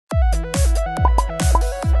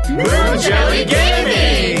MoonJelly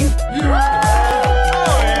Gaming!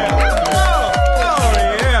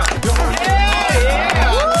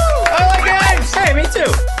 Hey, me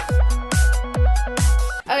too!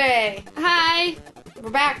 Okay, Hi, we're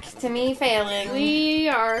back to me failing. we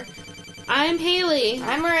are. I'm Haley.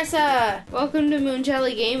 I'm Marissa. Welcome to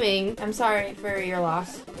MoonJelly Gaming I'm sorry for your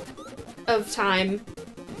loss. of time.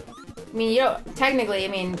 I mean, you don't, technically,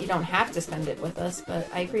 you don't have to spend it with us, but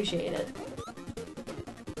I appreciate it.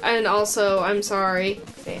 And also, I'm sorry.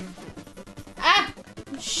 Same. Ah!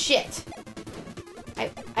 Shit.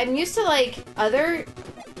 I'm used to, like, other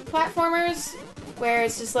platformers where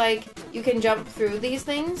it's just like, you can jump through these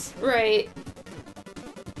things. Right.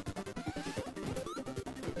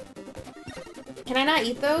 Can I not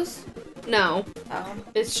eat those? No, Oh.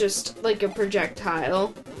 it's just like a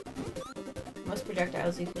projectile. Most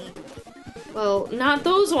projectiles you can eat. Well, not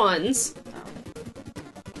those ones. Oh.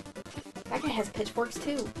 That guy has pitchforks,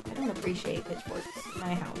 too. I don't appreciate pitchforks in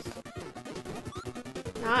my house.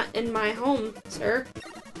 Not in my home, sir.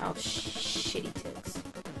 Oh, shitty tits.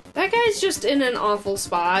 That guy's just in an awful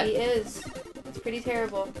spot. He is. It's pretty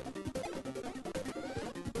terrible.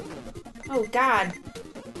 Oh, God.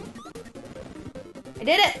 I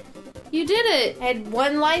did it! You did it! I had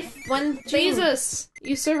one life, one thing. Jesus!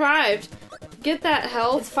 You survived. Get that It's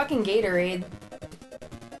health. fucking Gatorade.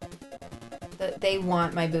 They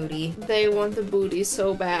want my booty. They want the booty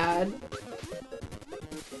so bad.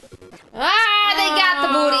 Ah, they got the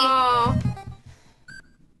booty! Aw.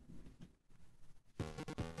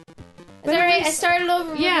 It's alright, I started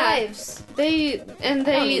over with Yeah. lives. They don't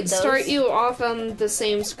need those. start you off on the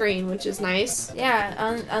same screen, which is nice. Yeah,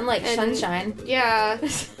 unlike And- Sunshine. Yeah.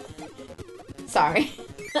 Sorry.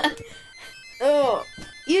 Oh,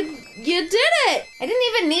 you did it. I didn't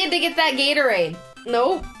even need to get that Gatorade.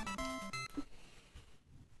 Nope.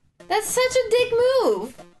 That's such a dick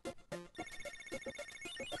move.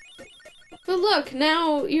 But look,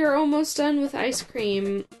 now you're almost done with Ice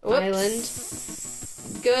Cream Island.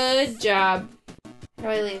 Good job. How do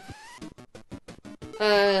I leave?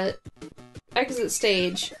 Exit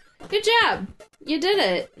stage. Good job. You did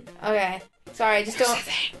it. Okay. Sorry, just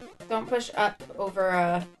don't push up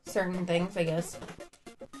over certain things, I guess.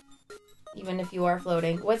 Even if you are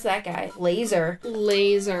floating. What's that guy? Laser.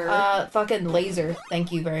 Laser. Fucking laser.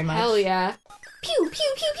 Thank you very much. Hell yeah. Pew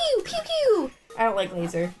pew pew pew pew pew. I don't like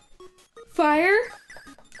laser. Fire?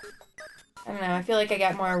 I don't know. I feel like I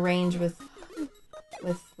got more range with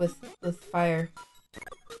fire.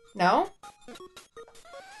 No? What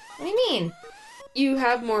do you mean? You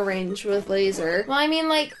have more range with laser. Well, I mean,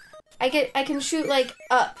 like, I can shoot, like,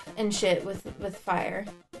 up and shit with fire.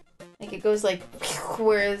 Like, it goes, like, pew,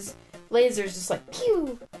 whereas laser's just like,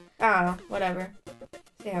 pew. I don't know. Whatever.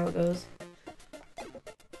 See how it goes.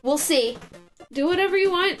 We'll see. Do whatever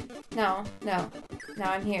you want. No. Now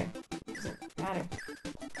I'm here. Doesn't matter.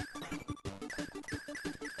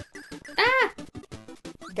 Ah!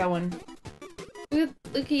 Going. Look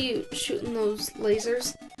at you shooting those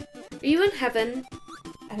lasers. Are you in heaven?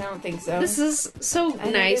 I don't think so. This is so I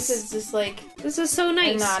think nice. this is just, like, This is so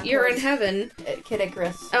nice. nod You're in towards- heaven. Kid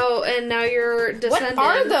Icarus. Oh, and now you're descending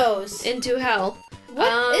What are those? into hell.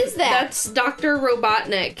 What is that? That's Dr.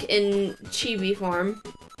 Robotnik in chibi form.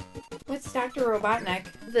 What's Dr. Robotnik?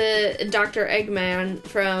 The Dr. Eggman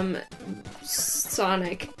from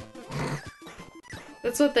Sonic.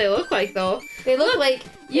 That's what they look like, though. They look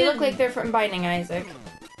you- like they're from Binding Isaac.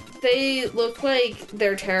 They look like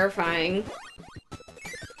they're terrifying.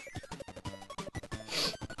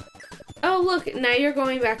 Oh, look, now you're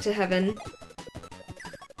going back to heaven.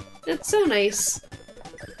 That's so nice.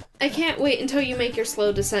 I can't wait until you make your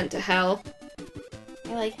slow descent to hell.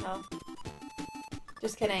 I like hell.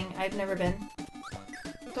 Just kidding. I've never been.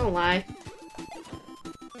 Don't lie.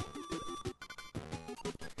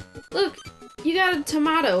 Look, you got a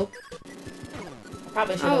tomato. I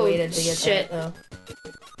probably should have Oh, waited to get shit. that, though.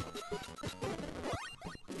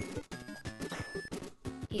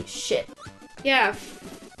 Eat shit. Yeah.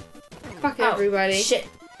 Fuck Oh, everybody. Shit.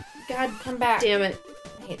 God, come back. Damn it.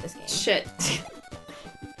 I hate this game. Shit.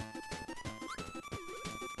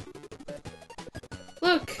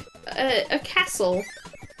 Look, a castle.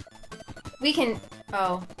 We can...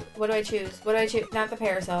 Oh. What do I choose? What do I choose? Not the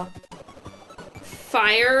parasol.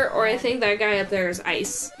 Fire, or I think that guy up there is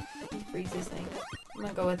ice. He freezes things. I'm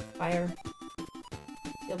gonna go with fire.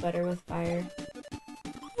 Feel better with fire.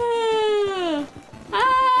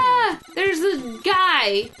 Ah! There's a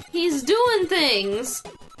guy! He's doing things!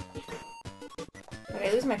 Did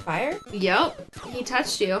I lose my fire? Yup. He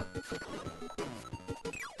touched you.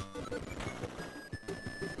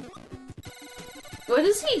 What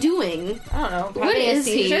is he doing? I don't know. What Having a is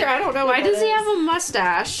he? seizure? I don't know. Why what does that he is. have a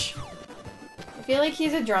mustache? I feel like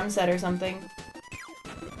he's a drum set or something.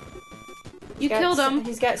 You killed him.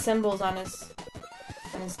 He's got symbols on his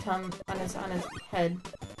tongue, on his head.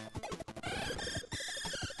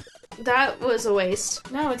 That was a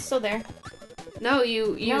waste. No, it's still there. No,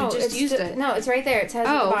 you No, just used it. No, it's right there. It says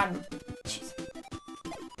at the bottom. Jeez.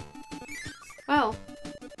 Well,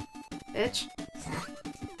 bitch.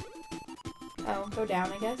 Oh, go down,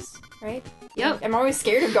 I guess. Right? Yep. I'm always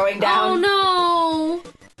scared of going down. Oh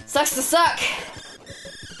no! Sucks to suck.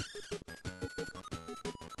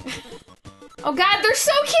 Oh god, they're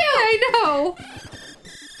so cute! I know!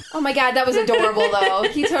 Oh my god, that was adorable though.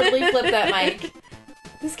 He totally flipped that mic.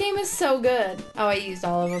 This game is so good. Oh, I used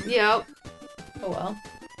all of them. Yep. Oh well.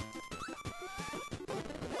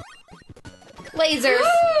 Lasers!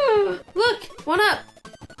 Look! One up!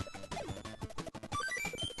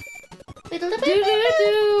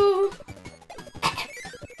 Do-do-do-do!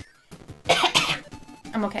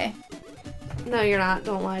 I'm okay. No, you're not.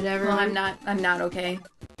 Don't lie to everyone. Well, I'm not okay.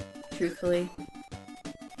 Truthfully.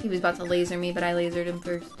 He was about to laser me, but I lasered him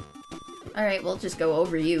first. Alright, we'll just go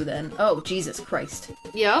over you then. Oh, Jesus Christ.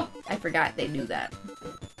 Yep. I forgot they knew that.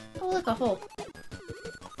 Oh, look, a hole.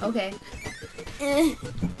 Okay.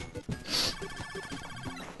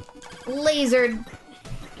 Lasered!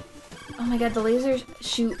 Oh my god, the lasers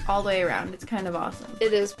shoot all the way around. It's kind of awesome.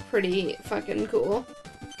 It is pretty fucking cool.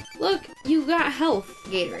 Look, you got health.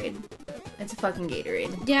 Gatorade. It's a fucking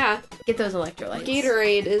Gatorade. Yeah. Get those electrolytes.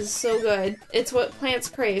 Gatorade is so good. It's what plants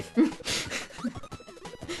crave.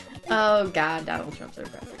 Oh god, Donald Trump's our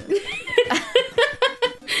president.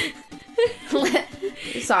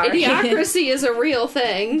 Sorry. Idiocracy is a real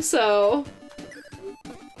thing, so...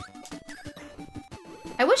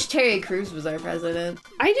 I wish Terry Crews was our president.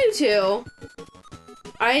 I do too.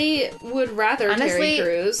 I would rather Honestly,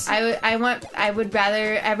 Terry Crews. I would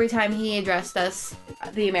rather every time he addressed us,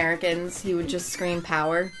 the Americans, he would just scream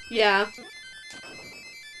power. Yeah.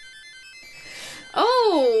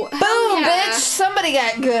 Oh! Boom, yeah. bitch! Somebody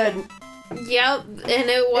got good. Yep, and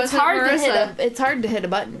it wasn't It's hard to Marissa. it's hard to hit a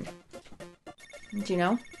button. Did you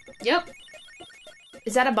know? Yep.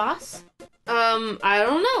 Is that a boss? I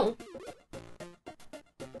don't know.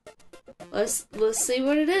 Let's see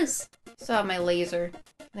what it is. Still have my laser.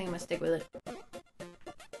 I think I'm gonna stick with it.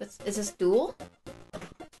 Is this duel?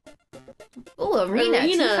 Ooh, arena.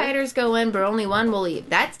 Two fighters go in, but only one will leave.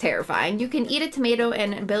 That's terrifying. You can eat a tomato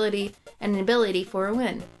and an ability for a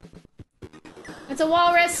win. It's a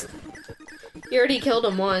walrus. You already killed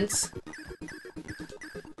him once.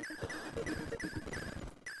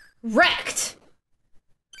 Wrecked.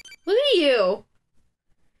 Look at you.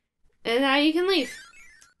 And now you can leave.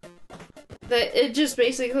 It just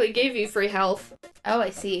basically gave you free health. Oh, I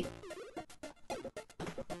see.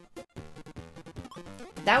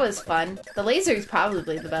 That was fun. The laser is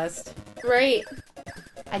probably the best. Right.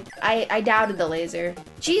 I doubted the laser.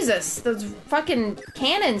 Jesus, those fucking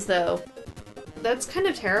cannons, though. That's kind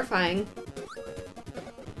of terrifying.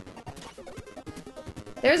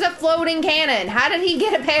 There's a floating cannon. How did he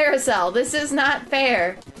get a parasol? This is not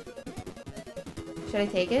fair. Should I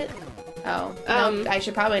take it? Oh. No, I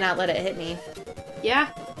should probably not let it hit me. Yeah.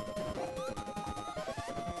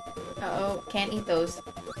 Uh-oh. Can't eat those.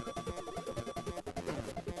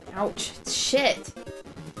 Ouch. Shit.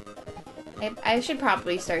 I should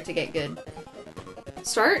probably start to get good.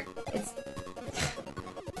 Start? It's...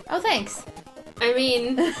 Oh, thanks. I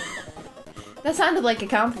mean... That sounded like a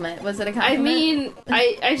compliment. Was it a compliment? I mean,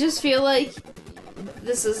 I just feel like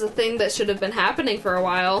this is a thing that should have been happening for a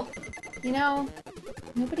while. You know,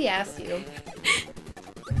 nobody asked you.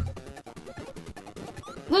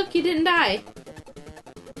 Look, you didn't die.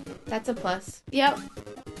 That's a plus. Yep.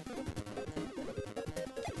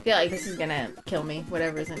 I feel like this is gonna kill me.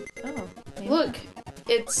 Whatever isn't. Oh. Maybe Look, not.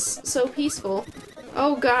 it's so peaceful.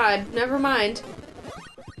 Oh god, never mind.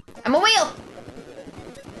 I'm a wheel!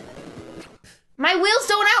 My wheels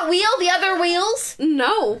don't outwheel the other wheels?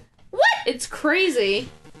 No. What? It's crazy.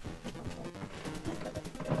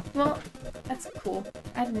 Well, that's cool.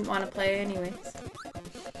 I didn't want to play anyways.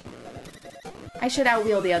 I should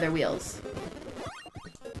outwheel the other wheels.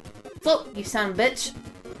 Float, you son of a bitch.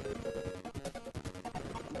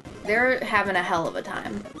 They're having a hell of a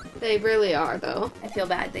time. They really are, though. I feel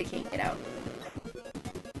bad they can't get out.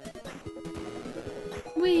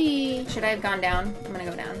 Whee! Should I have gone down? I'm gonna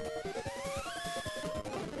go down.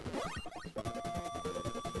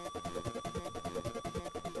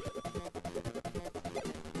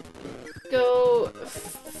 Go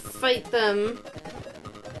fight them.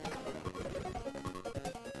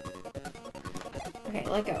 Okay,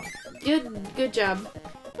 let go. Good job.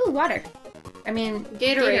 Ooh, water. I mean,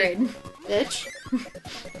 Gatorade. Bitch.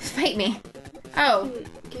 Fight me. Oh.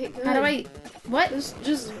 Okay, good. How do I... What?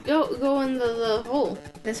 Just go in the hole.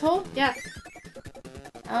 This hole? Yeah.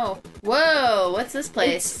 Oh. Whoa, what's this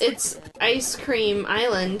place? It's Ice Cream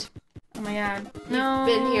Island. Oh my god. You've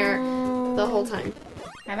been here the whole time.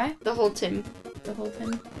 Have I? The whole time. The whole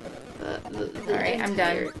time? Alright, I'm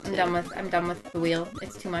done. I'm done with the wheel.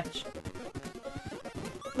 It's too much.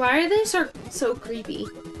 Why are they so creepy?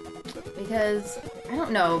 Because, I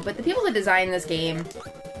don't know, but the people that designed this game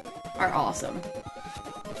are awesome.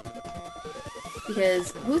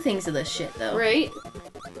 Because, who thinks of this shit, though? Right?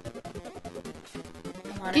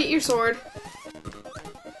 Get your sword.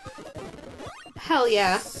 Hell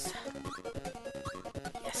yeah.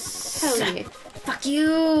 Yes. Hell yeah. Fuck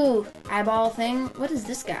you! Eyeball thing. What is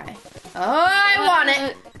this guy? Oh, I want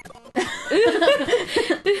it!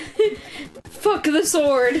 Fuck the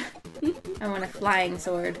sword. I want a flying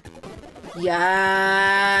sword.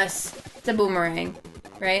 Yes! It's a boomerang,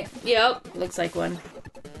 right? Yep. Looks like one.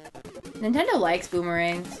 Nintendo likes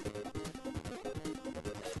boomerangs.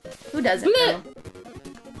 Who doesn't, though?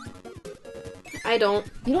 I don't.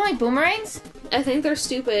 You don't like boomerangs? I think they're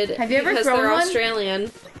stupid. Have you ever because thrown they're one? Australian.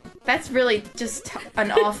 That's really just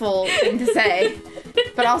an awful thing to say.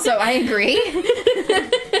 But also, I agree.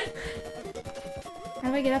 How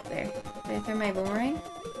do I get up there? Did I throw my boomerang?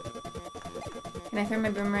 Can I throw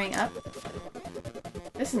my boomerang up?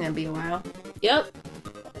 This is gonna be a while. Yep.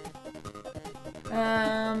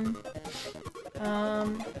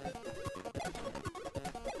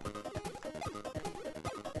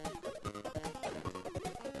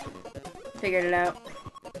 Figured it out.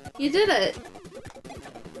 You did it.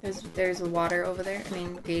 There's water over there. I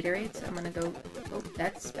mean, Gatorade. So I'm gonna go. Oh,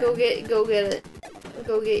 that's bad. Go get it.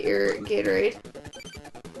 Go get your Gatorade.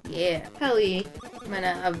 Yeah. Hell yeah. I'm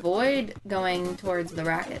gonna avoid going towards the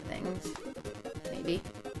rocket things. Maybe.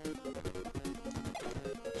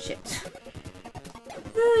 Shit.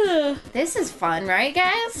 This is fun, right,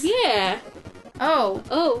 guys? Yeah. Oh.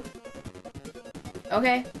 Oh.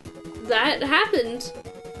 Okay. That happened.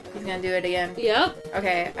 He's gonna do it again. Yep.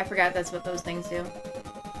 Okay, I forgot that's what those things do.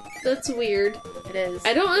 That's weird. It is.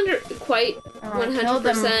 I don't quite Oh,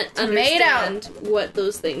 100% understand what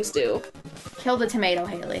those things do. Kill the tomato,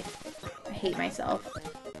 Haley. I hate myself.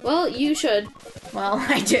 Well, you should. Well,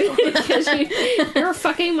 I do. Because you're a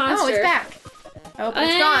fucking monster. Oh, it's back. Oh,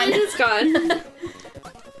 And it's gone. it's gone.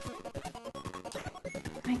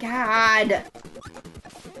 My god.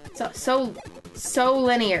 So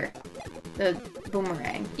linear. The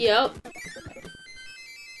boomerang. Yep.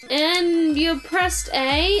 And you pressed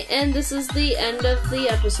A, and this is the end of the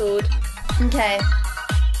episode. Okay.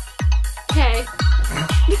 Okay.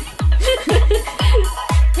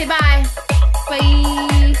 Okay, bye.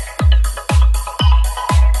 Bye.